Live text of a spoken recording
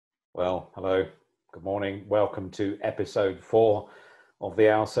Well, hello, good morning. Welcome to episode 4 of the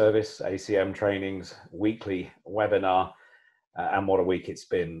Our Service ACM Training's weekly webinar. And what a week it's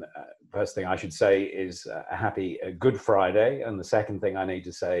been. First thing I should say is a happy Good Friday. And the second thing I need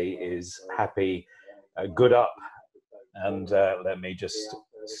to say is happy Good Up. And let me just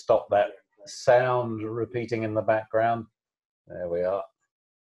stop that sound repeating in the background. There we are.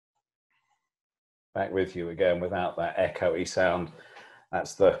 Back with you again without that echoey sound.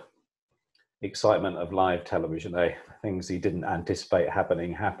 That's the excitement of live television, things he didn't anticipate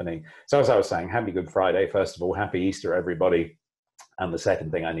happening. So as I was saying, happy Good Friday. First of all, happy Easter, everybody. And the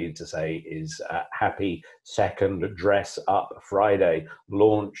second thing I needed to say is happy second Dress Up Friday,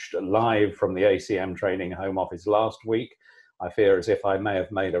 launched live from the ACM training home office last week. I fear as if I may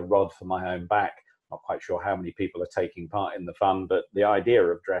have made a rod for my own back. Not quite sure how many people are taking part in the fun, but the idea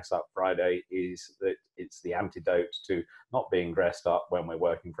of Dress Up Friday is that it's the antidote to not being dressed up when we're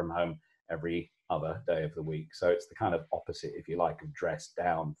working from home every other day of the week. So it's the kind of opposite, if you like, of Dress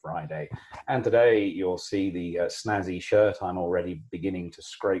Down Friday. And today you'll see the snazzy shirt. I'm already beginning to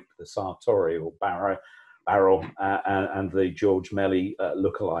scrape the sartorial barrel and the George Melly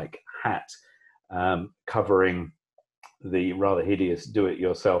lookalike hat, covering the rather hideous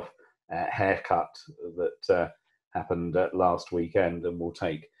do-it-yourself haircut that happened last weekend, and will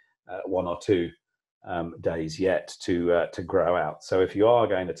take 1 or 2 days yet to grow out. So if you are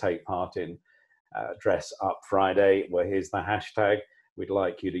going to take part in Dress Up Friday, well, here's the hashtag. We'd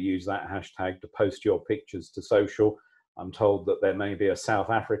like you to use that hashtag to post your pictures to social. I'm told that there may be a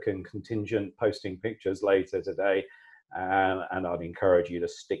South African contingent posting pictures later today, and I'd encourage you to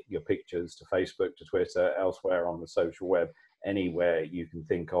stick your pictures to Facebook, to Twitter, elsewhere on the social web, anywhere you can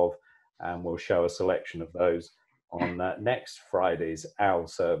think of, and we'll show a selection of those on next Friday's Our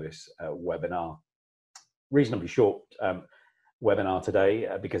Service webinar. Reasonably short webinar today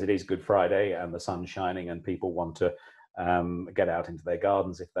because it is Good Friday and the sun's shining and people want to get out into their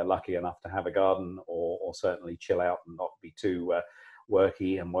gardens if they're lucky enough to have a garden, or certainly chill out and not be too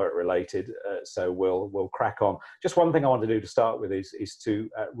worky and work related. So we'll crack on. Just one thing I want to do to start with is to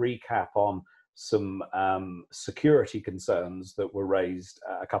recap on some security concerns that were raised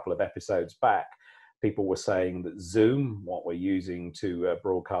a couple of episodes back. People were saying that Zoom, what we're using to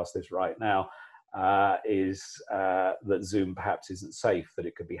broadcast this right now, is that Zoom perhaps isn't safe, that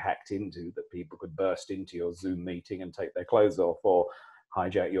it could be hacked into, that people could burst into your Zoom meeting and take their clothes off, or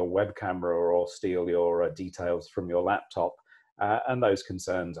hijack your web camera, or steal your details from your laptop. And those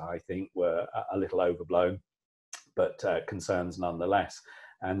concerns, I think, were a little overblown, but concerns nonetheless.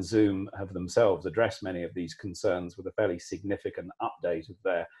 And Zoom have themselves addressed many of these concerns with a fairly significant update of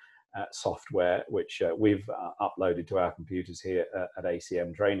their software, which we've uploaded to our computers here at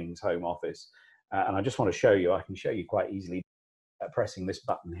ACM Training's home office. And I just want to show you, I can show you quite easily pressing this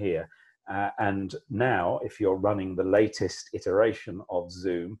button here. And now, if you're running the latest iteration of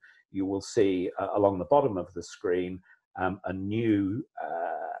Zoom, you will see along the bottom of the screen a new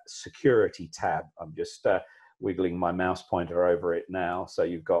security tab. I'm just wiggling my mouse pointer over it now. So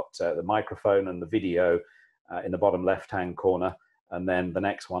you've got the microphone and the video in the bottom left-hand corner. And then the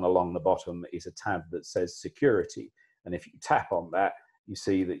next one along the bottom is a tab that says security. And if you tap on that, you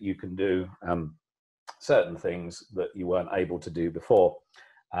see that you can do certain things that you weren't able to do before.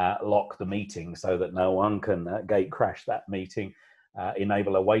 Lock the meeting so that no one can gate crash that meeting.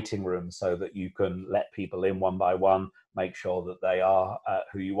 Enable a waiting room so that you can let people in one by one, make sure that they are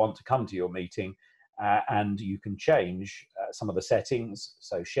who you want to come to your meeting. And you can change some of the settings.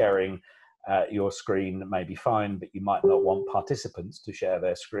 So sharing your screen may be fine, but you might not want participants to share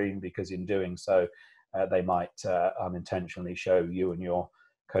their screen, because in doing so, they might unintentionally show you and your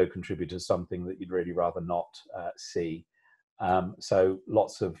co-contributors something that you'd really rather not see. So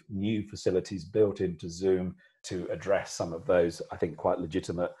lots of new facilities built into Zoom to address some of those, I think, quite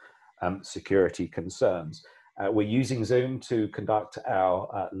legitimate security concerns. We're using Zoom to conduct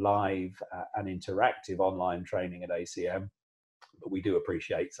our live and interactive online training at ACM, but we do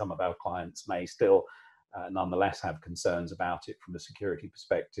appreciate some of our clients may still nonetheless have concerns about it from a security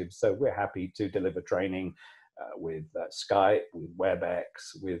perspective. So we're happy to deliver training with Skype, with WebEx,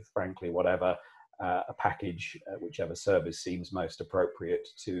 with frankly whatever a package, whichever service seems most appropriate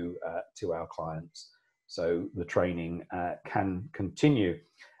to our clients. So the training can continue.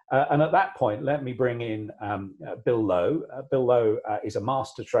 And at that point, let me bring in Bill Lowe. Bill Lowe is a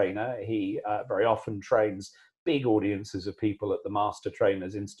master trainer. He very often trains big audiences of people at the Master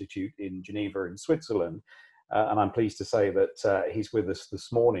Trainers Institute in Geneva in Switzerland. And I'm pleased to say that he's with us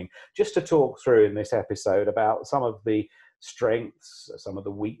this morning just to talk through in this episode about some of the strengths, some of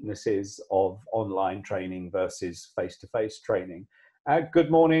the weaknesses of online training versus face-to-face training. Good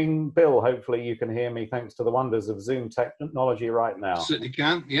morning, Bill. Hopefully you can hear me thanks to the wonders of Zoom technology right now. Certainly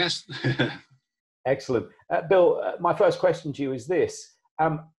can, yes. Excellent. Bill, my first question to you is this.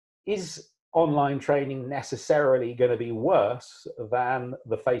 Is online training necessarily going to be worse than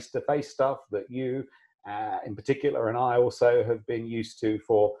the face-to-face stuff that you, in particular, and I also have been used to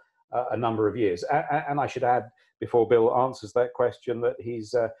for a number of years? And I should add, before Bill answers that question, that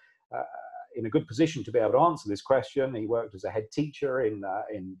he's in a good position to be able to answer this question. He worked as a head teacher in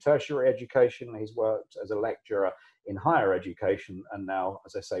tertiary education. He's worked as a lecturer in higher education, and now,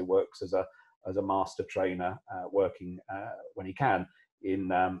 as I say, works as a master trainer, working when he can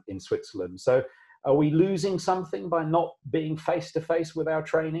in Switzerland. So are we losing something by not being face-to-face with our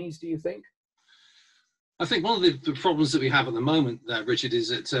trainees, do you think? I think one of the problems that we have at the moment, Richard, is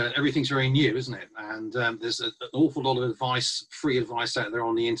that everything's very new, isn't it? And there's an awful lot of advice, free advice out there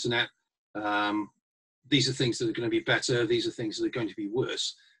on the internet. These are things that are going to be better. These are things that are going to be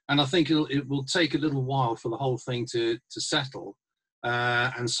worse. And I think it will take a little while for the whole thing to settle.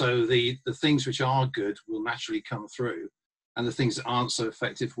 And so the things which are good will naturally come through, and the things that aren't so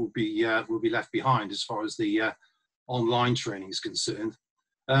effective will be left behind as far as the online training is concerned.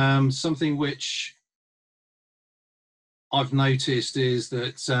 Something which I've noticed is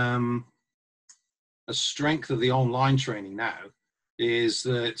that a strength of the online training now is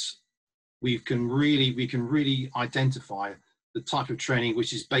that we can really identify the type of training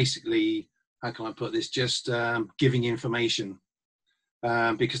which is basically, how can I put this, just giving information.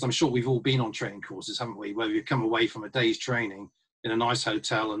 Because I'm sure we've all been on training courses, haven't we, where we've come away from a day's training in a nice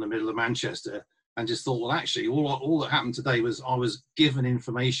hotel in the middle of Manchester and just thought, well, actually, all that happened today was I was given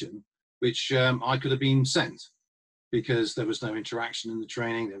information which I could have been sent, because there was no interaction in the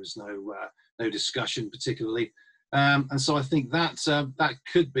training, there was no discussion particularly. And so I think that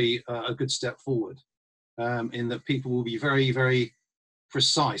could be a good step forward, in that people will be very, very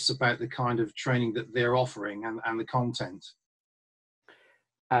precise about the kind of training that they're offering and the content.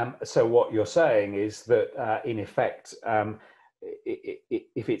 So what you're saying is that, in effect,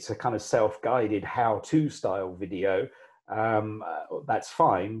 if it's a kind of self-guided how-to style video, that's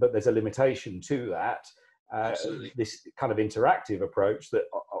fine, but there's a limitation to that. This kind of interactive approach that,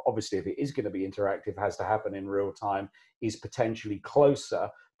 obviously, if it is going to be interactive, has to happen in real time, is potentially closer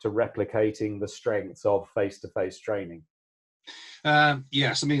to replicating the strengths of face-to-face training.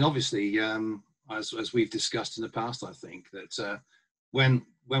 Yes, I mean, obviously, as we've discussed in the past, I think that when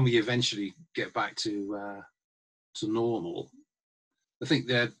we eventually get back to normal, I think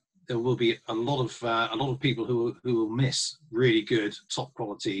there will be a lot of people who will miss really good, top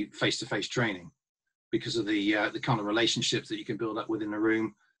quality face-to-face training, because of the kind of relationships that you can build up within a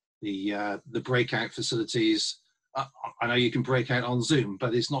room, the breakout facilities. I know you can break out on Zoom,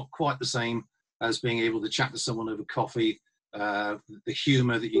 but it's not quite the same as being able to chat to someone over coffee, the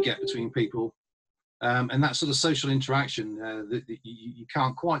humour that you get between people, and that sort of social interaction that you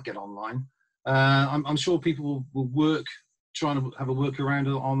can't quite get online. I'm sure people will work, trying to have a workaround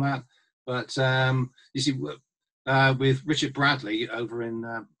on that, but you see, with Richard Bradley over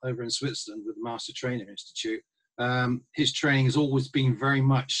in Switzerland with the Master Trainer Institute, his training has always been very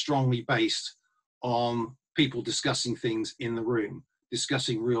much strongly based on people discussing things in the room,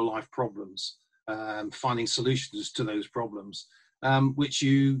 discussing real life problems, finding solutions to those problems, which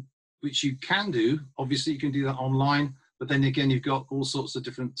you can do. Obviously, you can do that online, but then again, you've got all sorts of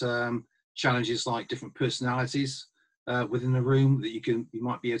different challenges, like different personalities within the room that you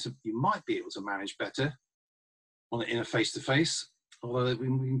might be able to manage better in a face-to-face, although we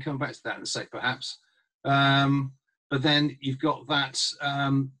can come back to that in a sec, perhaps. But then you've got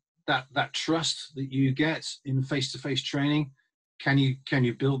that trust that you get in face-to-face training. Can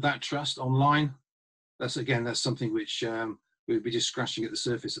you build that trust online? That's something which we're just scratching at the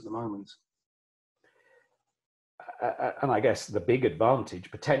surface at the moment. And I guess the big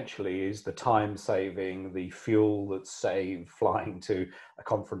advantage potentially is the time saving, the fuel that's saved flying to a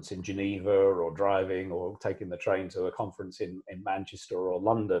conference in Geneva, or driving or taking the train to a conference in Manchester or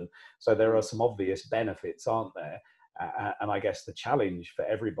London. So there are some obvious benefits, aren't there? And I guess the challenge for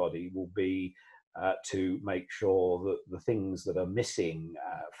everybody will be to make sure that the things that are missing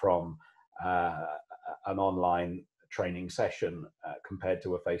from an online training session compared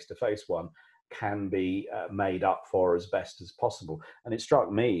to a face-to-face one can be made up for as best as possible. And it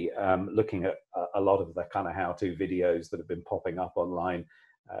struck me, looking at a lot of the kind of how-to videos that have been popping up online,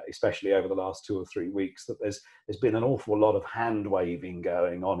 especially over the last 2 or 3 weeks, that there's been an awful lot of hand waving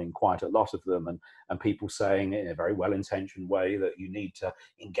going on in quite a lot of them, and people saying in a very well-intentioned way that you need to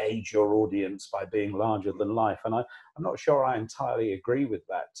engage your audience by being larger than life. And I'm not sure I entirely agree with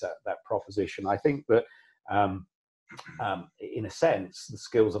that proposition. I think that in a sense, the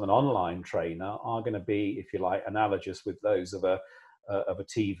skills of an online trainer are going to be, if you like, analogous with those of a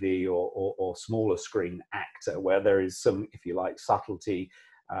TV or smaller screen actor, where there is some, if you like, subtlety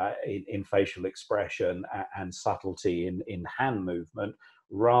in facial expression and subtlety in hand movement,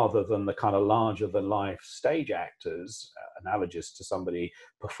 rather than the kind of larger than life stage actors, analogous to somebody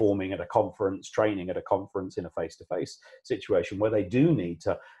performing at a conference, training at a conference in a face-to-face situation, where they do need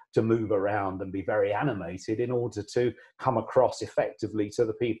to move around and be very animated in order to come across effectively to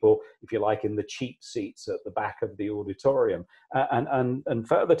the people, if you like, in the cheap seats at the back of the auditorium. And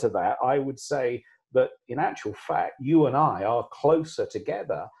further to that, I would say that in actual fact, you and I are closer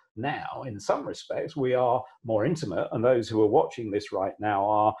together now. In some respects, we are more intimate, and those who are watching this right now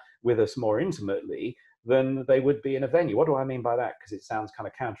are with us more intimately than they would be in a venue. What do I mean by that? Because it sounds kind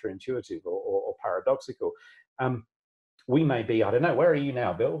of counterintuitive or paradoxical. We may be, I don't know, where are you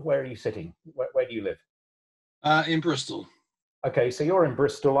now, Bill? Where are you sitting? Where do you live? In Bristol. Okay, so you're in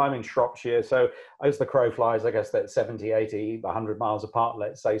Bristol, I'm in Shropshire. So as the crow flies, I guess that's 70, 80, 100 miles apart,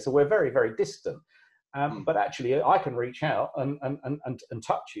 let's say. So we're very, very distant. But actually, I can reach out and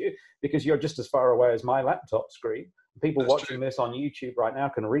touch you, because you're just as far away as my laptop screen. People That's watching true. this on YouTube right now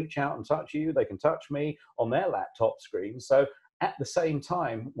can reach out and touch you. They can touch me on their laptop screen. So at the same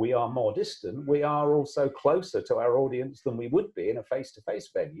time, we are more distant. We are also closer to our audience than we would be in a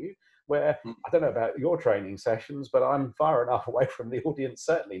face-to-face venue, where, I don't know about your training sessions, but I'm far enough away from the audience,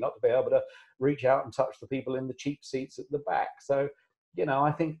 certainly not to be able to reach out and touch the people in the cheap seats at the back. So, you know,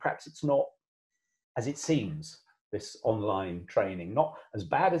 I think perhaps it's not as it seems, this online training, not as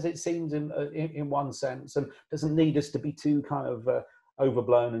bad as it seems in one sense, and doesn't need us to be too kind of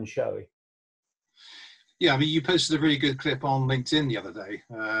overblown and showy. Yeah, I mean, you posted a really good clip on LinkedIn the other day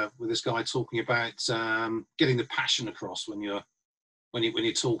with this guy talking about getting the passion across when you're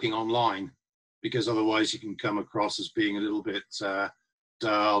talking online, because otherwise you can come across as being a little bit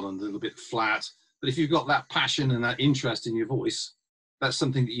dull and a little bit flat. But if you've got that passion and that interest in your voice, that's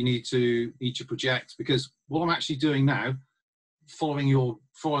something that you need to project. Because what I'm actually doing now, following your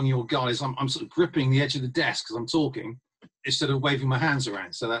guide, is I'm sort of gripping the edge of the desk as I'm talking instead of waving my hands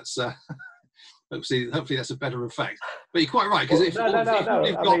around. So that's hopefully that's a better effect. But you're quite right, because if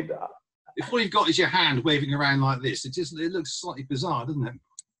all you've got is your hand waving around like this, it looks slightly bizarre, doesn't it?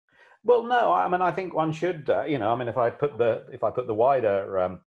 Well, no, I mean, I think one should, if I put the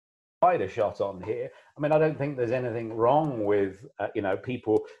wider shot on here, I mean, I don't think there's anything wrong with,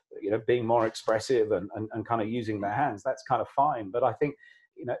 people, being more expressive and kind of using their hands. That's kind of fine. But I think,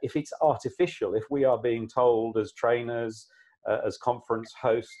 if it's artificial, if we are being told as trainers, as conference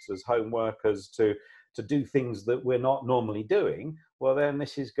hosts, as home workers to do things that we're not normally doing, well, then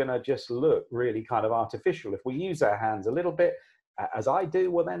this is going to just look really kind of artificial. If we use our hands a little bit, as I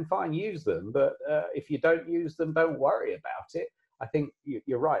do, well, then fine, use them. But if you don't use them, don't worry about it. I think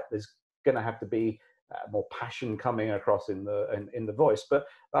you're right. There's going to have to be more passion coming across in the voice. But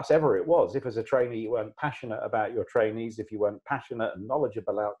that's ever it was. If as a trainer you weren't passionate about your trainees, if you weren't passionate and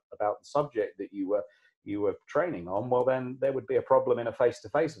knowledgeable about the subject that you were training on, well, then there would be a problem in a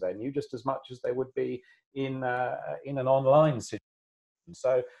face-to-face venue just as much as there would be in an online situation.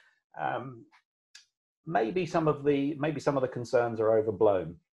 So maybe some of the concerns are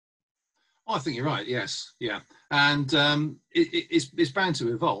overblown. Oh, I think you're right. Yes, yeah, and it's bound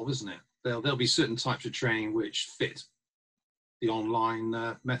to evolve, isn't it? There'll be certain types of training which fit the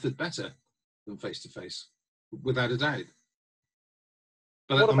online method better than face-to-face, without a doubt.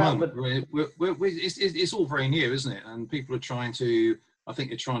 But at the moment, it's all very new, isn't it? And people are trying to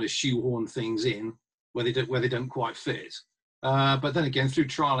shoehorn things in where they don't quite fit. But then again, through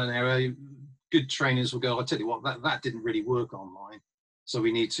trial and error, good trainers will go, I'll tell you what, that didn't really work online, so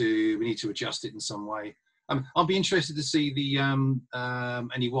we need to adjust it in some way. I'll be interested to see the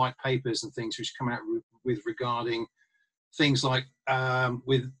any white papers and things which come out with regarding things like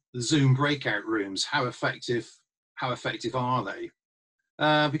with the Zoom breakout rooms. How effective are they?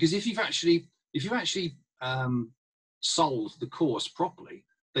 Because if you've actually sold the course properly,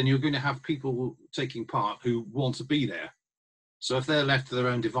 then you're going to have people taking part who want to be there. So if they're left to their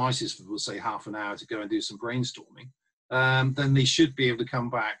own devices for, we'll say, half an hour to go and do some brainstorming, then they should be able to come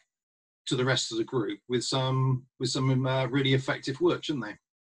back to the rest of the group with some really effective work, shouldn't they?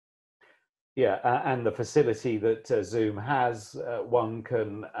 Yeah, and the facility that Zoom has, one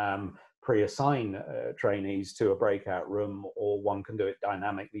can pre-assign trainees to a breakout room, or one can do it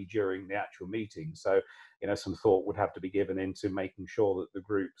dynamically during the actual meeting. So, some thought would have to be given into making sure that the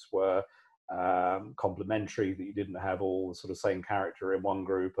groups were complementary, that you didn't have all the sort of same character in one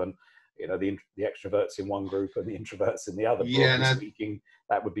group, and the extroverts in one group and the introverts in the other. Yeah, Broadly speaking,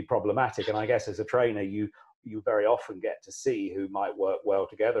 that would be problematic. And I guess as a trainer, you you very often get to see who might work well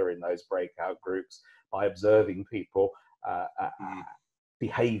together in those breakout groups by observing people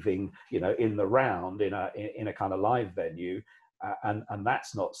behaving, in the round in a kind of live venue, and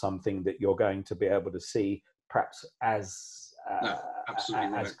that's not something that you're going to be able to see perhaps as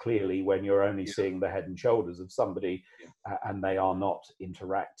clearly when you're only seeing the head and shoulders of somebody, and they are not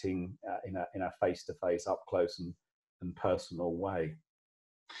interacting in a face-to-face, up close and personal way.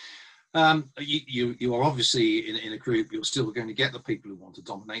 You are obviously in a group. You're still going to get the people who want to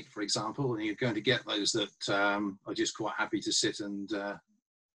dominate, for example, and you're going to get those that are just quite happy to sit and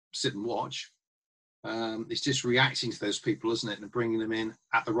watch. It's just reacting to those people, isn't it, and bringing them in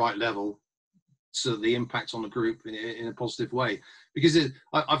at the right level, so the impact on the group in a positive way. Because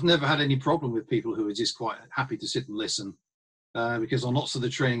I've never had any problem with people who are just quite happy to sit and listen. Because on lots of the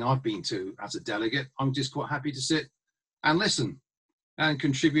training I've been to as a delegate, I'm just quite happy to sit and listen and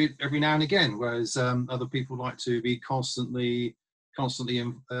contribute every now and again, whereas other people like to be constantly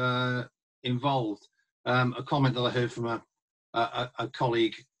involved. A comment that I heard from a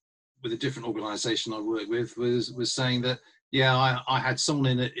colleague with a different organisation I work with was saying that, I had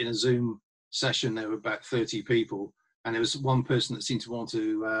someone in a Zoom session. There were about 30 people, and there was one person that seemed to want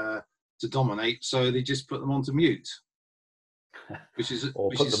to dominate, so they just put them onto mute, which is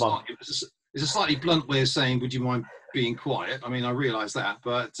it's a slightly blunt way of saying, would you mind being quiet? I mean, I realise that,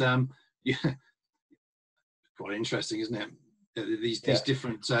 but quite interesting, isn't it? These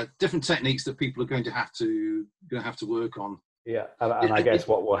different techniques that people are going to have to work on. Yeah, and I guess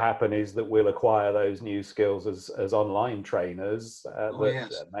what will happen is that we'll acquire those new skills as online trainers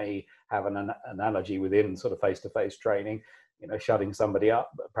that may have an analogy within sort of face-to-face training, shutting somebody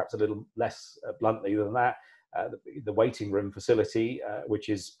up, perhaps a little less bluntly than that. The waiting room facility, which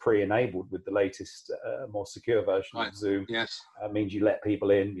is pre-enabled with the latest, more secure version of Zoom, means you let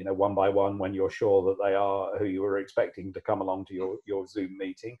people in, one by one when you're sure that they are who you were expecting to come along to your Zoom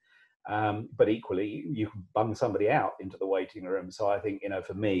meeting. But equally, you can bung somebody out into the waiting room. So I think,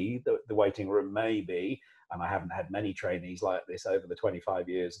 for me, the waiting room may be, and I haven't had many trainees like this over the 25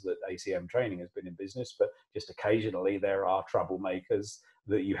 years that ACM training has been in business, but just occasionally there are troublemakers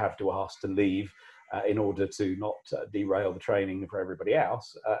that you have to ask to leave in order to not derail the training for everybody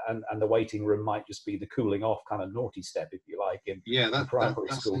else. And the waiting room might just be the cooling off kind of naughty step, if you like, in primary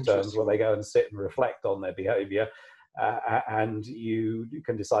school terms, where they go and sit and reflect on their behaviour. And you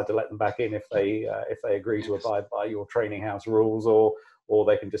can decide to let them back in if they agree to abide by your training house rules, or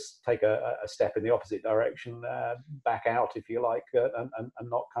they can just take a step in the opposite direction, back out, if you like, and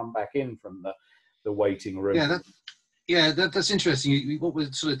not come back in from the waiting room. That's interesting. What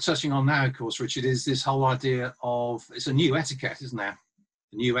we're sort of touching on now, of course, Richard, is this whole idea of, it's a new etiquette, isn't there?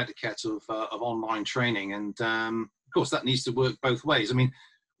 A new etiquette of online training, and of course that needs to work both ways. I mean,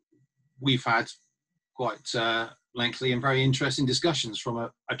 we've had quite lengthy and very interesting discussions from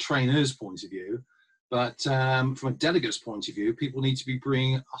a trainer's point of view, but from a delegate's point of view, people need to be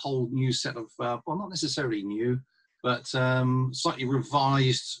bringing a whole new set of, well, not necessarily new, but slightly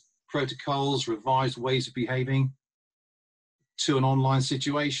revised protocols, revised ways of behaving to an online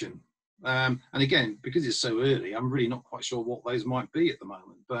situation. And again, because it's so early, I'm really not quite sure what those might be at the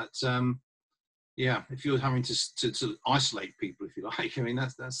moment. But if you're having to isolate people, if you like, I mean,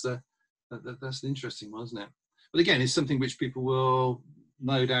 that's an interesting one, isn't it? But again, it's something which people will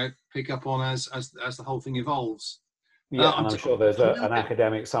no doubt pick up on as the whole thing evolves. Yeah, and I'm sure there's an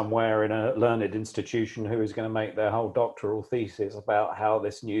academic somewhere in a learned institution who is going to make their whole doctoral thesis about how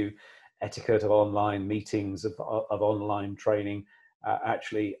this new etiquette of online meetings, of online training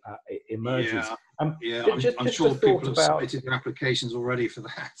actually emerges. I'm sure people have submitted their applications already for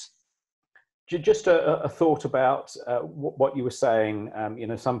that. Just a thought about what you were saying.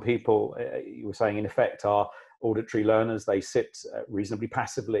 Some people, you were saying, in effect, are auditory learners. They sit reasonably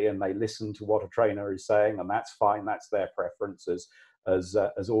passively and they listen to what a trainer is saying, and that's fine. That's their preference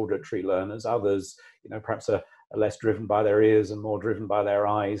as auditory learners. Others, perhaps are less driven by their ears and more driven by their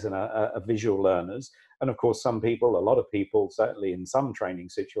eyes, and are visual learners. And of course, a lot of people, certainly in some training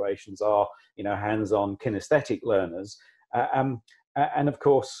situations, are hands-on kinesthetic learners. And of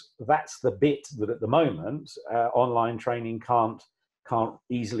course, that's the bit that at the moment online training can't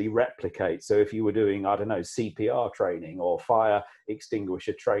easily replicate. So if you were doing, I don't know, CPR training or fire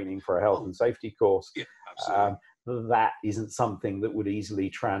extinguisher training for a health and safety course, that isn't something that would easily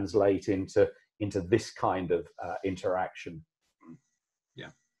translate into this kind of interaction.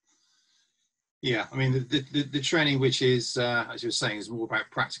 Yeah, I mean, the training, which is, as you were saying, is more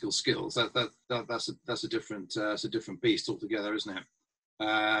about practical skills. That's a different beast altogether, isn't it?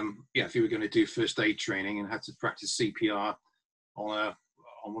 If you were going to do first aid training and had to practice CPR on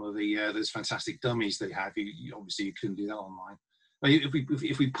on one of the those fantastic dummies they have. Obviously you couldn't do that online. But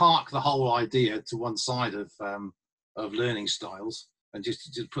if we park the whole idea to one side of learning styles and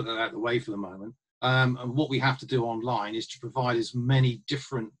just put that out of the way for the moment, and what we have to do online is to provide as many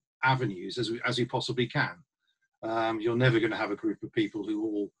different avenues as we possibly can. You're never going to have a group of people who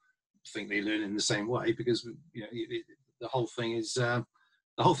all think they learn in the same way, because the whole thing's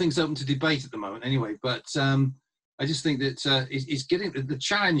open to debate at the moment anyway. But I just think that it's getting the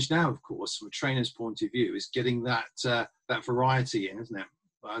challenge now, of course, from a trainer's point of view, is getting that variety in, isn't it?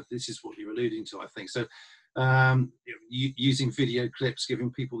 This is what you're alluding to, I think. So using video clips,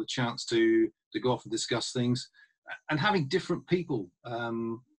 giving people the chance to go off and discuss things, and having different people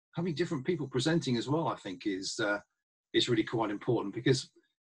presenting as well, I think is really quite important. Because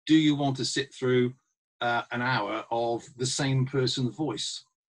do you want to sit through an hour of the same person's voice?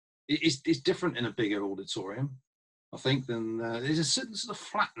 It's different in a bigger auditorium, I think, than there's a certain sort of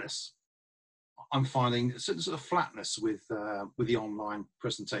flatness. I'm finding a certain sort of flatness with the online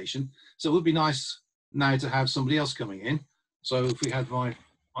presentation. So it would be nice now to have somebody else coming in. So if we had my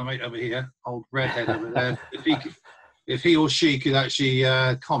mate over here, old redhead over there, if he or she could actually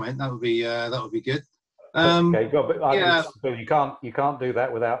comment, that would be good. Okay, but you can't do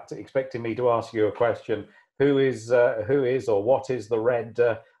that without expecting me to ask you a question. Who is or what is the redhead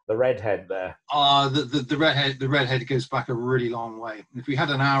there? The redhead goes back a really long way. If we had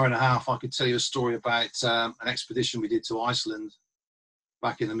an hour and a half, I could tell you a story about an expedition we did to Iceland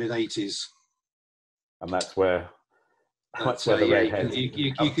back in the mid-80s. And that's where the redhead.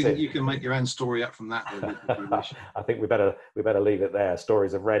 You can make your own story up from that. If you wish. I think we better leave it there.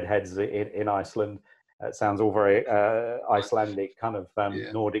 Stories of redheads in Iceland. It sounds all very Icelandic, kind of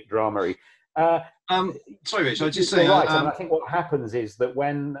Nordic drama-y. Sorry, Rich. I was just saying. Right. I think what happens is that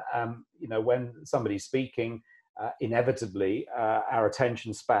when somebody's speaking, inevitably our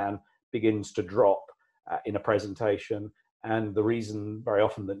attention span begins to drop in a presentation. And the reason very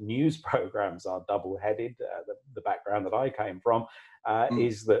often that news programs are double-headed, the background that I came from,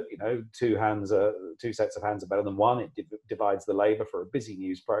 is that two sets of hands are better than one. It divides the labour for a busy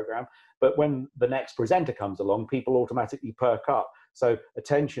news program. But when the next presenter comes along, people automatically perk up. So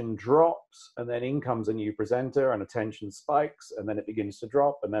attention drops, and then in comes a new presenter, and attention spikes, and then it begins to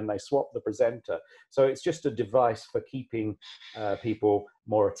drop, and then they swap the presenter. So it's just a device for keeping people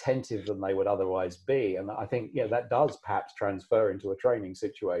more attentive than they would otherwise be. And I think that does perhaps transfer into a training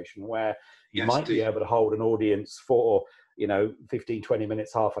situation where you might be able to hold an audience for 15, 20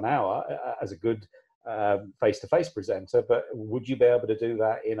 minutes, half an hour as a good face-to-face presenter. But would you be able to do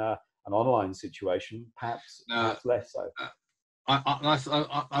that in an online situation? Perhaps less so.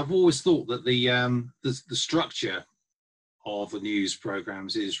 I've always thought that the structure of the news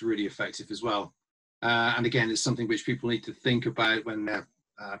programs is really effective as well. And again, it's something which people need to think about when they're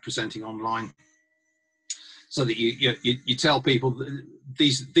presenting online. So that you tell people that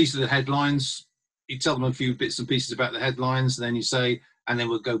these are the headlines. You tell them a few bits and pieces about the headlines, and then you say, and then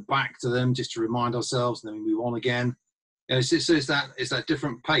we'll go back to them just to remind ourselves, and then we move on again. It's that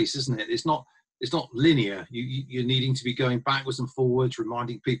different pace, isn't it? It's not linear. You're needing to be going backwards and forwards,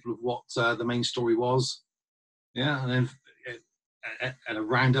 reminding people of what the main story was. Yeah, and then a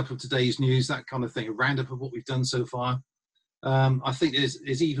roundup of today's news, that kind of thing, a roundup of what we've done so far. I think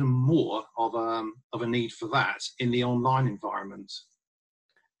there's even more of a need for that in the online environment.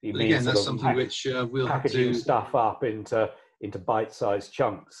 But again, that's something which we'll have to packaging stuff up into bite-sized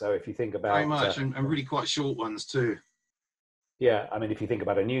chunks. So if you think about very much, and really quite short ones too. Yeah, I mean, if you think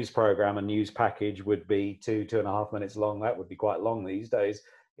about a news program, a news package would be 2.5 minutes long. That would be quite long these days.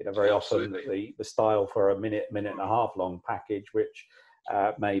 Very often the style for a minute and a half long package, which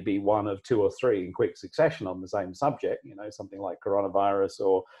may be one of two or three in quick succession on the same subject, something like coronavirus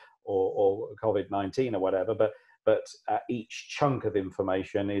or COVID-19 or whatever. But each chunk of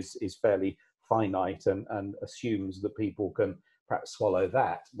information is fairly finite and assumes that people can perhaps swallow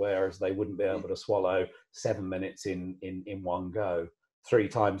that, whereas they wouldn't be able to swallow 7 minutes in one go. 3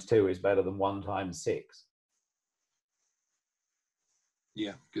 times 2 is better than 1 times 6.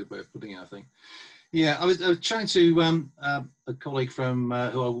 Yeah, good way of putting it, I think. Yeah, I was chatting to a colleague from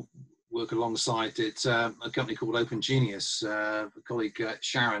who I work alongside at a company called Open Genius, a colleague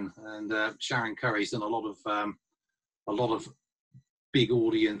Sharon, and Sharon Curry's done a lot of big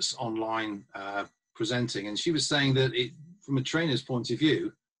audience online presenting, and she was saying that from a trainer's point of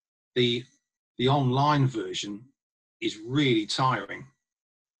view, the online version is really tiring.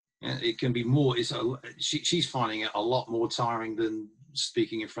 It can be more. She's finding it a lot more tiring than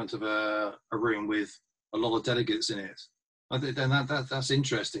speaking in front of a room with a lot of delegates in it. Then that's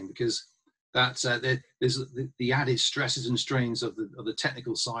interesting, because that there's the added stresses and strains of the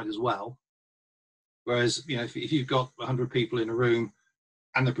technical side as well. Whereas, you know, if you've got 100 people in a room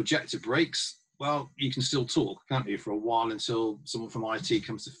and the projector breaks, well, you can still talk, can't you, for a while until someone from IT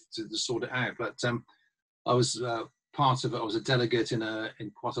comes to sort it out. But I was part of it. I was a delegate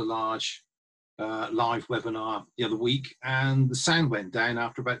in quite a large live webinar the other week, and the sound went down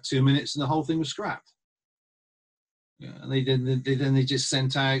after about 2 minutes, and the whole thing was scrapped. Yeah, and they just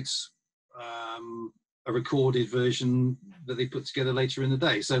sent out a recorded version that they put together later in the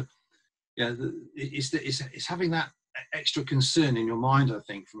day. So, yeah, it's having that extra concern in your mind, I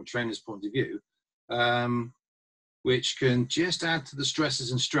think, from a trainer's point of view, which can just add to the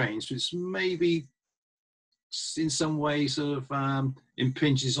stresses and strains, which maybe in some way sort of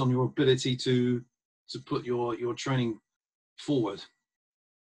impinges on your ability to put your training forward.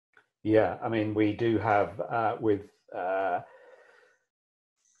 Yeah, I mean, we do have with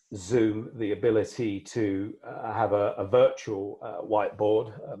Zoom the ability to have a virtual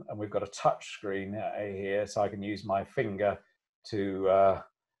whiteboard, and we've got a touch screen here, so I can use my finger to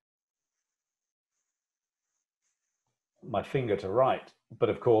write. But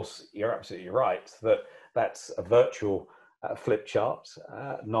of course, you're absolutely right that that's a virtual flip chart,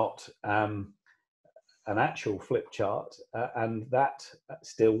 not an actual flip chart, and that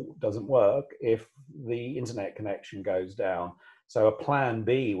still doesn't work if the internet connection goes down. So a plan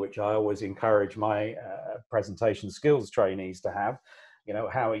B, which I always encourage my presentation skills trainees to have, you know,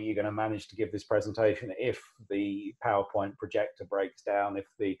 how are you going to manage to give this presentation if the PowerPoint projector breaks down, if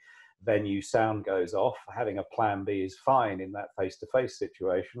the venue sound goes off? Having a plan B is fine in that face-to-face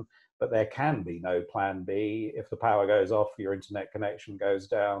situation, but there can be no plan B if the power goes off, your internet connection goes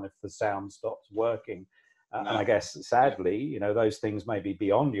down, if the sound stops working. And I guess, sadly, you know, those things may be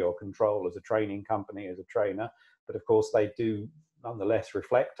beyond your control as a training company, as a trainer, but of course they do nonetheless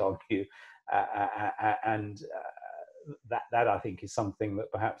reflect on you. And that I think is something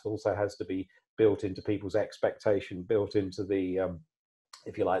that perhaps also has to be built into people's expectation, built into the,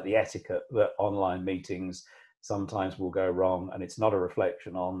 if you like, the etiquette that online meetings sometimes will go wrong. And it's not a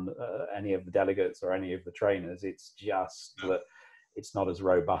reflection on any of the delegates or any of the trainers. It's just that it's not as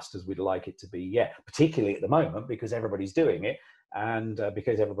robust as we'd like it to be yet, particularly at the moment, because everybody's doing it. And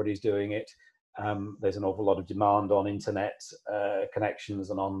because everybody's doing it, there's an awful lot of demand on internet connections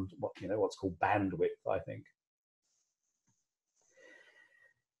and on what's called bandwidth, I think.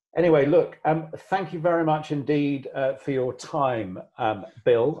 Anyway, look, thank you very much indeed for your time,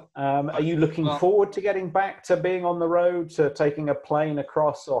 Bill. Are you looking forward to getting back to being on the road, to taking a plane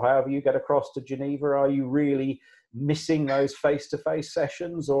across, or however you get across to Geneva? Are you really missing those face-to-face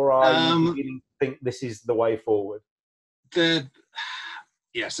sessions, or are you beginning to think this is the way forward?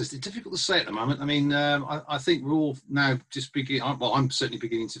 Yes, it's difficult to say at the moment. I mean, I think we're all now just beginning. Well, I'm certainly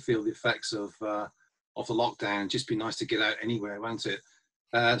beginning to feel the effects of the lockdown. Just be nice to get out anywhere, won't it?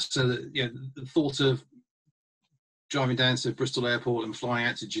 So that, you know, the thought of driving down to Bristol Airport and flying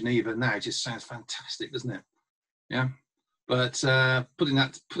out to Geneva now just sounds fantastic, doesn't it? Yeah. But putting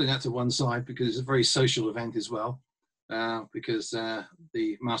that to one side, because it's a very social event as well, because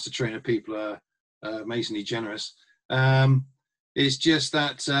the master trainer people are amazingly generous. It's just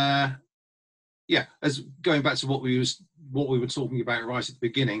that, yeah, as going back to what we were talking about right at the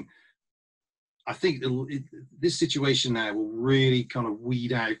beginning, I think this situation now will really kind of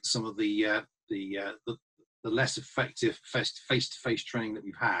weed out some of the less effective face-to-face training that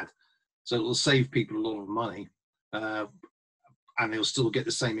we've had. So it will save people a lot of money, and they'll still get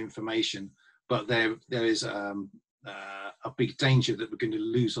the same information. But there is a big danger that we're going to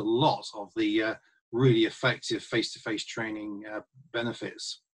lose a lot of the really effective face-to-face training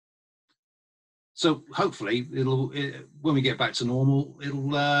benefits. So hopefully when we get back to normal,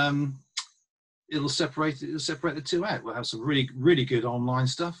 it'll separate the two out. We'll have some really good online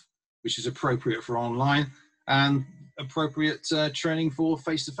stuff, which is appropriate for online, and appropriate training for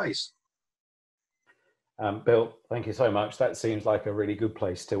face-to-face. Bill, thank you so much. That seems like a really good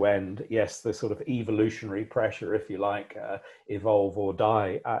place to end. Yes, the sort of evolutionary pressure, if you like, evolve or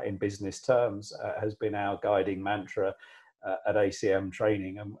die in business terms, has been our guiding mantra at ACM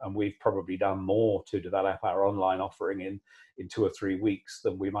Training, and we've probably done more to develop our online offering in 2 or 3 weeks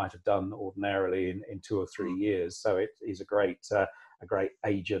than we might have done ordinarily in 2 or 3 years. So it is a great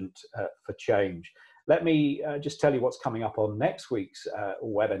agent for change. Let me just tell you what's coming up on next week's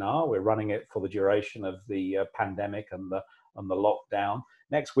webinar. We're running it for the duration of the pandemic and the lockdown.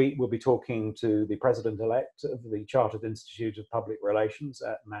 Next week, we'll be talking to the President-elect of the Chartered Institute of Public Relations,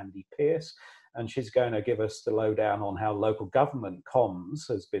 Mandy Pierce. and she's going to give us the lowdown on how local government comms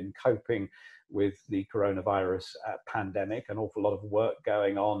has been coping with the coronavirus pandemic. An awful lot of work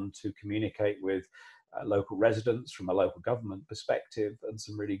going on to communicate with local residents from a local government perspective, and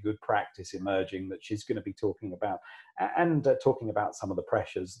some really good practice emerging that she's going to be talking about, and talking about some of the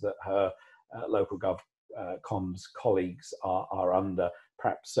pressures that her local comms colleagues are under.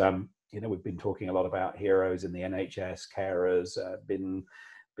 Perhaps, we've been talking a lot about heroes in the NHS, carers, bin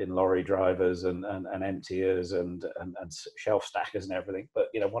lorry drivers and emptiers and shelf stackers and everything. But,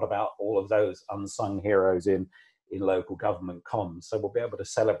 what about all of those unsung heroes in local government comms? So we'll be able to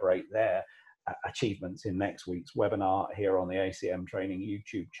celebrate their achievements in next week's webinar here on the ACM Training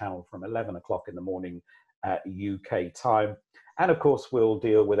YouTube channel from 11 o'clock in the morning UK time. And of course, we'll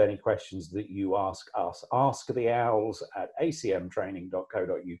deal with any questions that you ask us.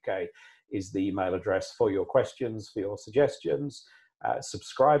 asktheowls@acmtraining.co.uk is the email address for your questions, for your suggestions.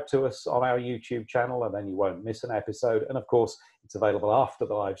 Subscribe to us on our YouTube channel, and then you won't miss an episode. And of course, it's available after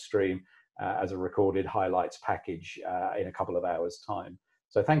the live stream as a recorded highlights package in a couple of hours' time.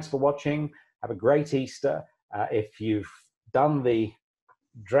 So thanks for watching. Have a great Easter. If you've done the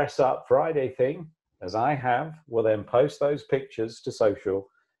dress up Friday thing, as I have, we'll then post those pictures to social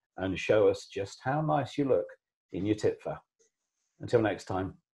and show us just how nice you look in your titfa. Until next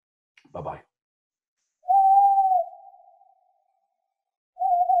time, bye-bye.